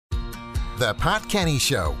The Pat Kenny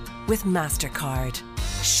Show. With MasterCard.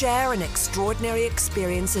 Share in extraordinary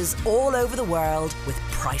experiences all over the world with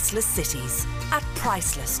priceless cities at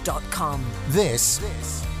priceless.com. This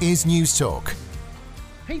is News Talk.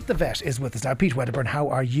 Pete the vet is with us now. Pete Wedderburn, how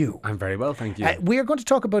are you? I'm very well, thank you. We are going to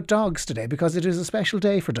talk about dogs today because it is a special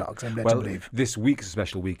day for dogs, I'm led to believe. This week's a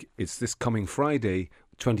special week. It's this coming Friday,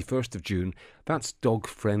 21st of June. That's Dog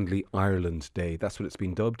Friendly Ireland Day. That's what it's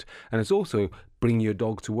been dubbed. And it's also Bring Your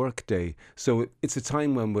Dog to Work Day. So it's a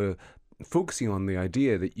time when we're focusing on the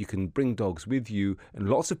idea that you can bring dogs with you in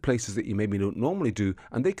lots of places that you maybe don't normally do,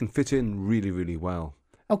 and they can fit in really, really well.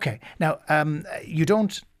 Okay. Now, you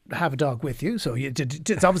don't have a dog with you, so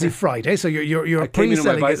it's obviously Friday, so you're I came in on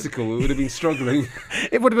my pre-selling bicycle. It would have been struggling.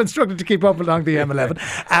 It would have been struggling to keep up along the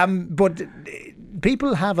M11. But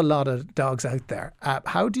people have a lot of dogs out there.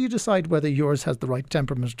 How do you decide whether yours has the right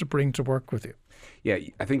temperament to bring to work with you? Yeah,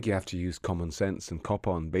 I think you have to use common sense and cop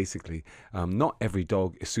on, basically. Not every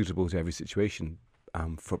dog is suitable to every situation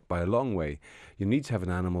by a long way. You need to have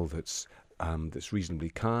an animal that's reasonably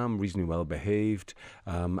calm, reasonably well behaved,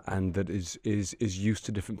 and that is used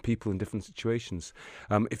to different people in different situations.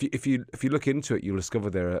 If you look into it, you'll discover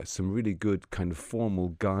there are some really good kind of formal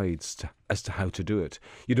guides as to how to do it.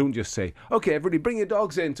 You don't just say, "Okay, everybody, bring your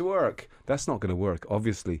dogs in to work." That's not going to work,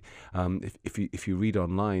 obviously. If you read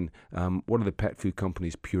online, one of the pet food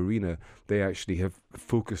companies, Purina, they actually have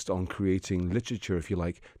focused on creating literature, if you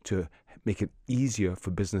like, to make it easier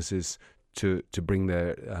for businesses to bring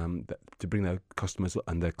their customers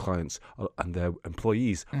and their clients and their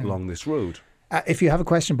employees along this road. If you have a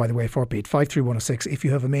question, by the way, for Pete, 53106, if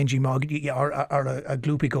you have a mangy mug or a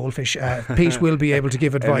gloopy goldfish, Pete will be able to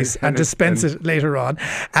give advice and dispense it later on.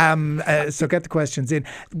 So get the questions in.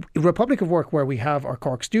 Republic of Work, where we have our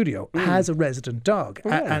Cork studio, has a resident dog.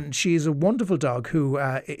 And she's a wonderful dog who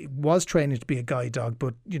was training to be a guide dog,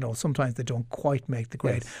 but, sometimes they don't quite make the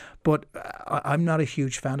grade. Yes. But I'm not a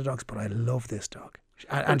huge fan of dogs, but I love this dog.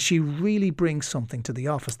 And she really brings something to the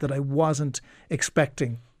office that I wasn't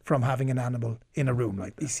expecting from having an animal in a room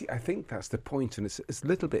like that. You see, I think that's the point, and it's a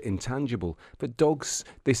little bit intangible. But dogs,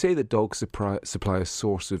 they say that dogs supply a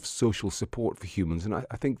source of social support for humans, and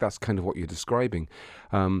I think that's kind of what you're describing.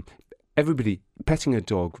 Everybody, petting a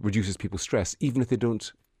dog reduces people's stress, even if they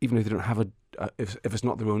don't have if it's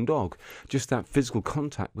not their own dog. Just that physical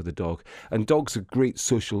contact with the dog. And dogs are great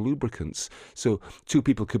social lubricants. So two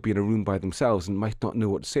people could be in a room by themselves and might not know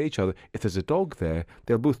what to say to each other. If there's a dog there,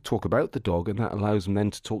 they'll both talk about the dog, and that allows them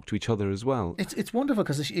then to talk to each other as well. It's wonderful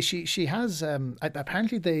because she has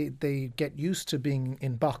apparently they get used to being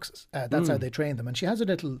in boxes. That's how they train them. And she has a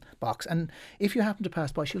little box, and if you happen to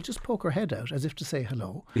pass by, she'll just poke her head out as if to say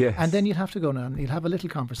hello. Yes. And then you'll have to go down and you'll have a little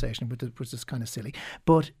conversation with it, which is kind of silly.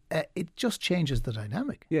 But it just changes the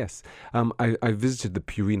dynamic. Yes. I visited the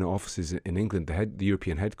Purina offices in England, the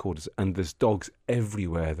European headquarters, and there's dogs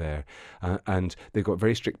everywhere there. And they've got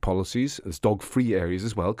very strict policies. There's dog-free areas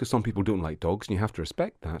as well, because some people don't like dogs, and you have to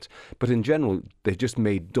respect that. But in general, they've just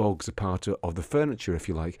made dogs a part of the furniture, if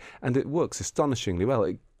you like, and it works astonishingly well.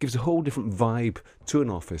 It gives a whole different vibe to an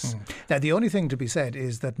office. Now, the only thing to be said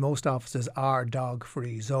is that most offices are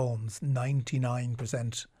dog-free zones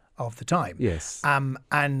 99% of the time. Yes.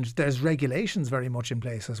 And there's regulations very much in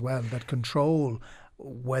place as well that control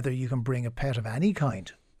whether you can bring a pet of any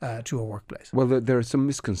kind to a workplace. Well, there are some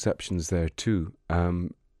misconceptions there too.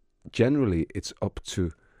 Generally, it's up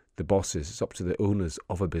to the bosses, it's up to the owners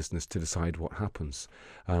of a business to decide what happens.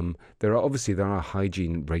 There are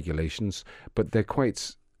hygiene regulations, but they're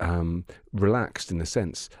quite relaxed in a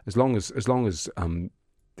sense. As long as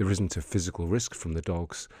there isn't a physical risk from the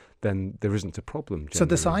dogs, then there isn't a problem. Generally. So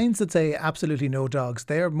the signs that say absolutely no dogs,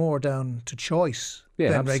 they're more down to choice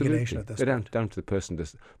than absolutely. Regulation at this They're point. down to the person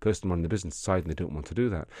running the business deciding they don't want to do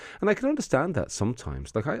that. And I can understand that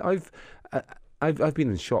sometimes. Like I've been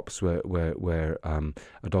in shops where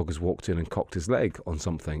a dog has walked in and cocked his leg on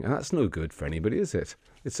something, and that's no good for anybody, is it?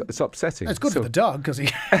 It's upsetting. It's good for the dog because he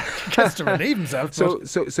gets to relieve himself.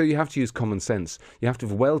 So you have to use common sense. You have to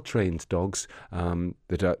have well-trained dogs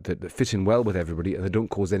that fit in well with everybody and that don't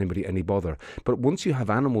cause anybody any bother. But once you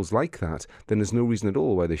have animals like that, then there's no reason at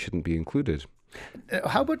all why they shouldn't be included.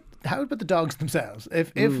 How about the dogs themselves?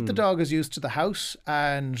 If the dog is used to the house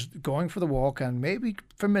and going for the walk and maybe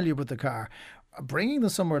familiar with the car, bringing them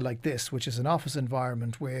somewhere like this, which is an office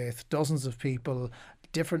environment with dozens of people,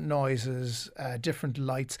 different noises, different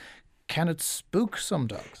lights, can it spook some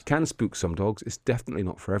dogs? Can spook some dogs. It's definitely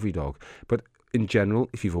not for every dog. But in general,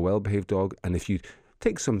 if you have a well-behaved dog and if you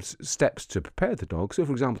take some steps to prepare the dog. So,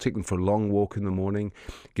 for example, take them for a long walk in the morning,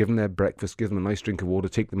 give them their breakfast, give them a nice drink of water,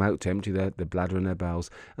 take them out to empty their bladder and their bowels,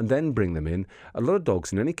 and then bring them in. A lot of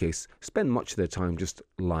dogs, in any case, spend much of their time just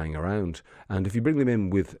lying around. And if you bring them in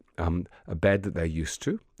with a bed that they're used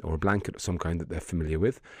to, or a blanket of some kind that they're familiar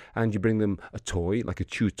with, and you bring them a toy, like a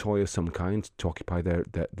chew toy of some kind, to occupy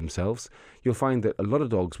themselves, you'll find that a lot of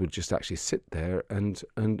dogs would just actually sit there and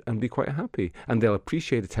be quite happy. And they'll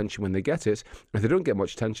appreciate attention when they get it. If they don't get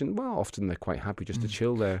much attention, well, often they're quite happy just to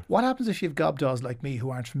chill there. What happens if you've gob dogs like me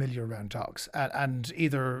who aren't familiar around dogs and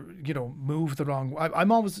either, move the wrong...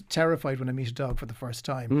 I'm always terrified when I meet a dog for the first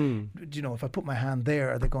time. If I put my hand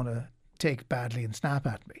there, are they going to take badly and snap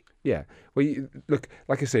at me? Yeah. Well, look,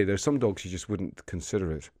 like I say, there's some dogs you just wouldn't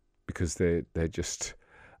consider it because they're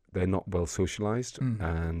not well socialised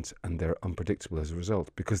and they're unpredictable as a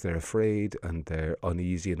result because they're afraid and they're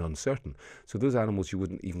uneasy and uncertain. So those animals you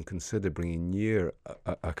wouldn't even consider bringing near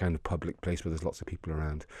a kind of public place where there's lots of people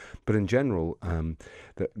around. But in general,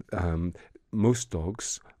 most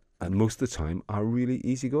dogs... and most of the time are really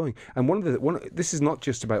easygoing. And this is not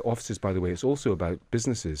just about offices, by the way, it's also about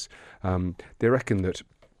businesses. They reckon that,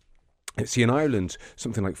 see, in Ireland,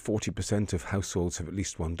 something like 40% of households have at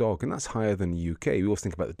least one dog, and that's higher than the UK. We always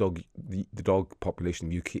think about the dog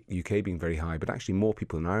population in the UK being very high, but actually more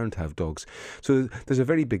people in Ireland have dogs. So there's a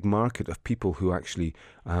very big market of people who actually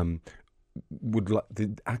would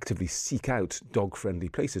actively seek out dog-friendly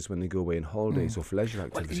places when they go away on holidays or for leisure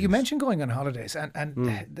activities. Well, you mentioned going on holidays,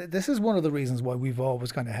 and this is one of the reasons why we've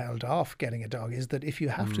always kind of held off getting a dog, is that if you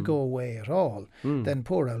have to go away at all, then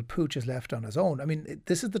poor old Pooch is left on his own. I mean,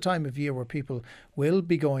 this is the time of year where people will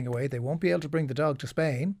be going away. They won't be able to bring the dog to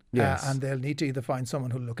Spain, and they'll need to either find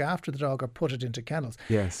someone who'll look after the dog or put it into kennels.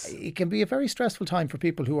 Yes. It can be a very stressful time for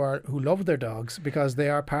people who love their dogs because they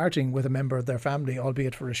are parting with a member of their family,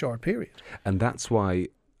 albeit for a short period. And that's why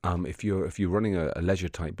if you're running a leisure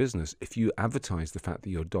type business, if you advertise the fact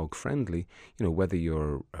that you're dog friendly, whether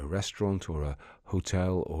you're a restaurant or a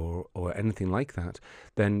hotel or anything like that,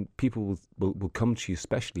 then people will come to you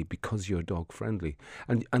especially because you're dog friendly.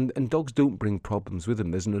 And dogs don't bring problems with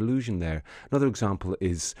them. There's an illusion there. Another example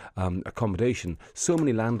is accommodation. So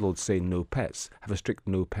many landlords say no pets, have a strict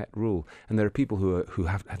no pet rule, and there are people who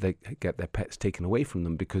have they get their pets taken away from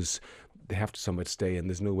them because they have somewhere to stay and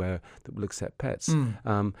there's nowhere that will accept pets. In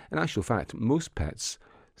actual fact, most pets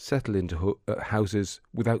settle into houses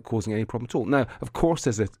without causing any problem at all. Now, of course,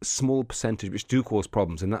 there's a small percentage which do cause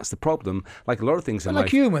problems, and that's the problem. Like a lot of things in life.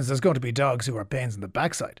 Like humans, there's going to be dogs who are pains in the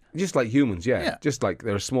backside. Just like humans, yeah. Just like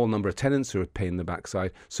there are a small number of tenants who are a pain in the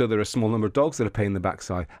backside, so there are a small number of dogs that are a pain in the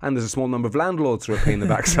backside, and there's a small number of landlords who are a pain in the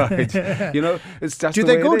backside. It's just do the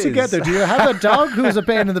way they go it is. together? Do you have a dog who's a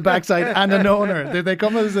pain in the backside and an owner? Do they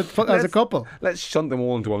come as a couple? Let's shunt them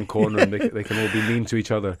all into one corner and they can all be mean to each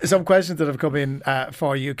other. Some questions that have come in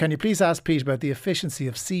for you. Can you please ask Pete about the efficiency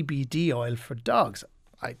of CBD oil for dogs?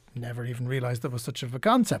 I never even realised there was such of a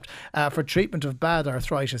concept. For treatment of bad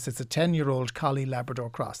arthritis, it's a 10-year-old Collie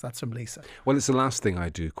Labrador cross. That's from Lisa. Well, it's the last thing I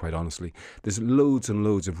do, quite honestly. There's loads and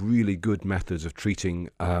loads of really good methods of treating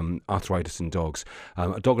arthritis in dogs.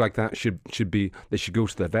 A dog like that should go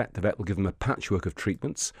to the vet. The vet will give them a patchwork of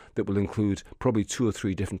treatments that will include probably 2 or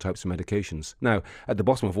 3 different types of medications. Now, at the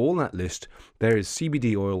bottom of all that list, there is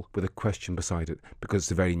CBD oil with a question beside it, because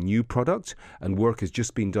it's a very new product and work has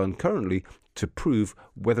just been done currently to prove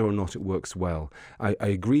whether or not it works well. I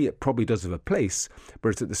agree it probably does have a place, but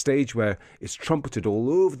it's at the stage where it's trumpeted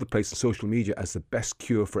all over the place on social media as the best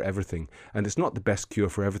cure for everything. And it's not the best cure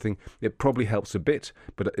for everything. It probably helps a bit,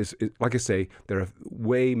 but like I say, there are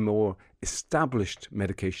way more established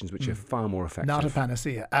medications which are far more effective. Not a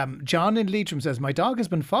panacea. John in Leitrim says, my dog has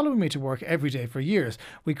been following me to work every day for years.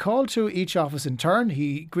 We call to each office in turn.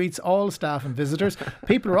 He greets all staff and visitors.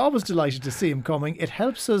 People are always delighted to see him coming. It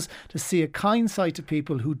helps us to see a kind side to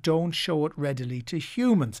people who don't show it readily to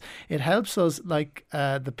humans. It helps us like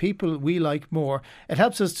the people we like more. It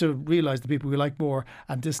helps us to realise the people we like more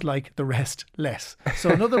and dislike the rest less.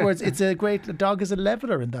 So in other words, the dog is a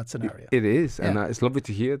leveller in that scenario. It is, and it's lovely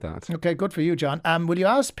to hear that. Okay, good for you, John. Will you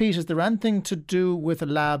ask Pete, is there anything to do with a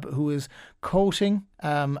lab who is coating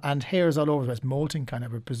and hairs all over? It's molting, kind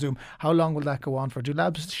of, I presume. How long will that go on for? Do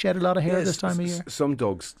labs shed a lot of hair this time of year? Some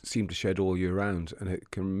dogs seem to shed all year round, and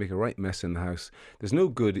it can make a right mess in the house. There's no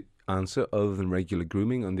good answer other than regular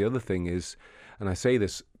grooming. And the other thing is, and I say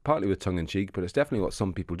this partly with tongue in cheek, but it's definitely what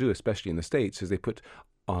some people do, especially in the States, is they put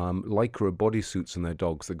lycra bodysuits on their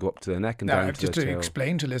dogs that go up to their neck and Now, down to just their to tail.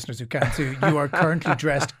 explain to listeners who can't see, you are currently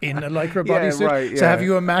dressed in a lycra bodysuit. right, So yeah. have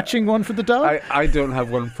you a matching one for the dog? I don't have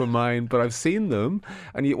one for mine, but I've seen them.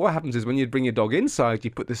 And what happens is when you bring your dog inside,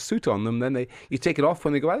 you put this suit on them, then you take it off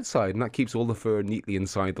when they go outside, and that keeps all the fur neatly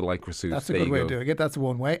inside the lycra suit. That's a There good you way go. of doing it. That's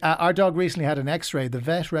one way. Our dog recently had an X-ray. The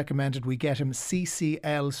vet recommended we get him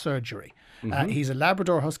CCL surgery. He's a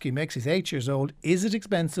Labrador Husky mix. He's 8 years old. Is it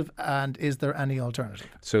expensive, and is there any alternative?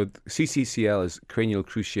 So CCCL is cranial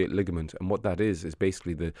cruciate ligament, and what that is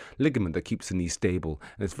basically the ligament that keeps the knee stable.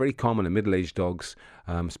 And it's very common in middle-aged dogs,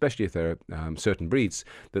 especially if they're certain breeds,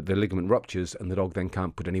 that the ligament ruptures and the dog then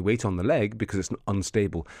can't put any weight on the leg because it's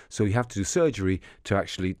unstable. So you have to do surgery to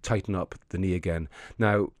actually tighten up the knee again.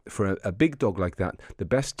 Now, for a big dog like that, the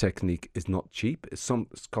best technique is not cheap. It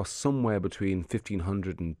costs somewhere between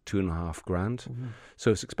 $1,500 and $2,500.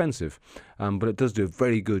 So it's expensive, but it does do a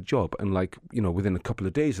very good job. And within a couple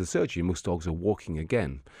of days of surgery, most dogs are walking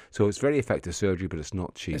again. So it's very effective surgery, but it's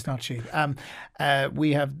not cheap. It's not cheap.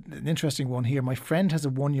 We have an interesting one here. My friend has a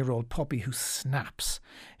 1-year-old puppy who snaps.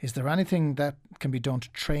 Is there anything that can be done to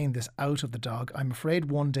train this out of the dog? I'm afraid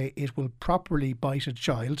one day it will properly bite a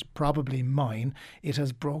child, probably mine. It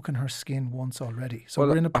has broken her skin once already. So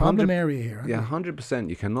we're in a problem area here. Yeah, 100%.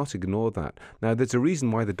 You cannot ignore that. Now, there's a reason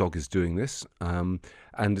why the dog is doing this, and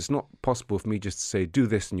it's not possible for me just to say, do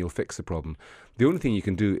this and you'll fix the problem. The only thing you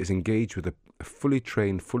can do is engage with a fully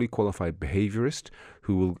trained, fully qualified behaviourist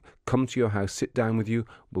who will come to your house, sit down with you,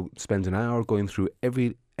 will spend an hour going through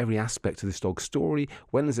every aspect of this dog's story.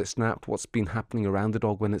 When has it snapped? What's been happening around the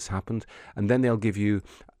dog when it's happened? And then they'll give you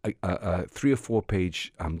a 3 or 4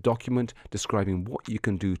 page document describing what you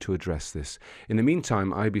can do to address this. In the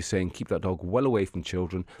meantime, I'd be saying keep that dog well away from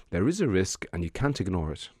children. There is a risk and you can't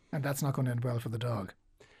ignore it. And that's not going to end well for the dog.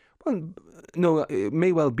 Well, no, it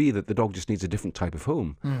may well be that the dog just needs a different type of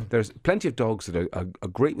home. There's plenty of dogs that are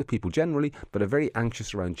great with people generally, but are very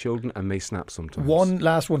anxious around children and may snap sometimes. One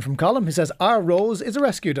last one from Colin. He says, our Rose is a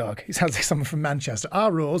rescue dog. He sounds like someone from Manchester.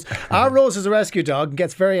 Our Rose is a rescue dog and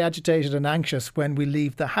gets very agitated and anxious when we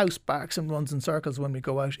leave the house, barks and runs in circles when we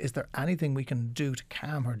go out. Is there anything we can do to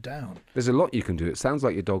calm her down? There's a lot you can do. It sounds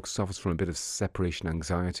like your dog suffers from a bit of separation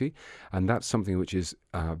anxiety, and that's something which is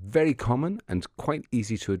very common and quite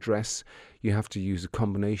easy to address. You have to use a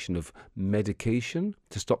combination of medication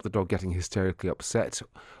to stop the dog getting hysterically upset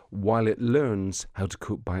while it learns how to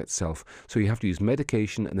cope by itself. So you have to use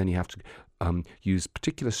medication, and then you have to use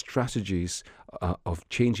particular strategies of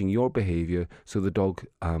changing your behaviour so the dog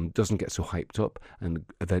doesn't get so hyped up and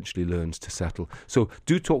eventually learns to settle. So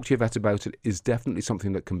do talk to your vet about it. Is definitely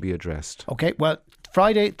something that can be addressed. Okay, well,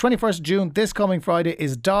 Friday, 21st June, this coming Friday,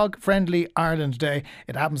 is Dog Friendly Ireland Day.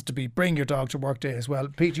 It happens to be Bring Your Dog to Work Day as well.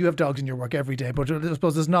 Pete, you have dogs in your work every day, but I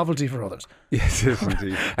suppose there's novelty for others. Yes,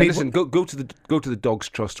 indeed. And listen, go to the Dogs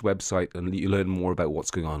Trust website and you learn more about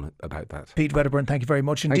what's going on about that. Pete Wedderburn, thank you very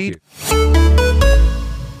much Thank indeed. you.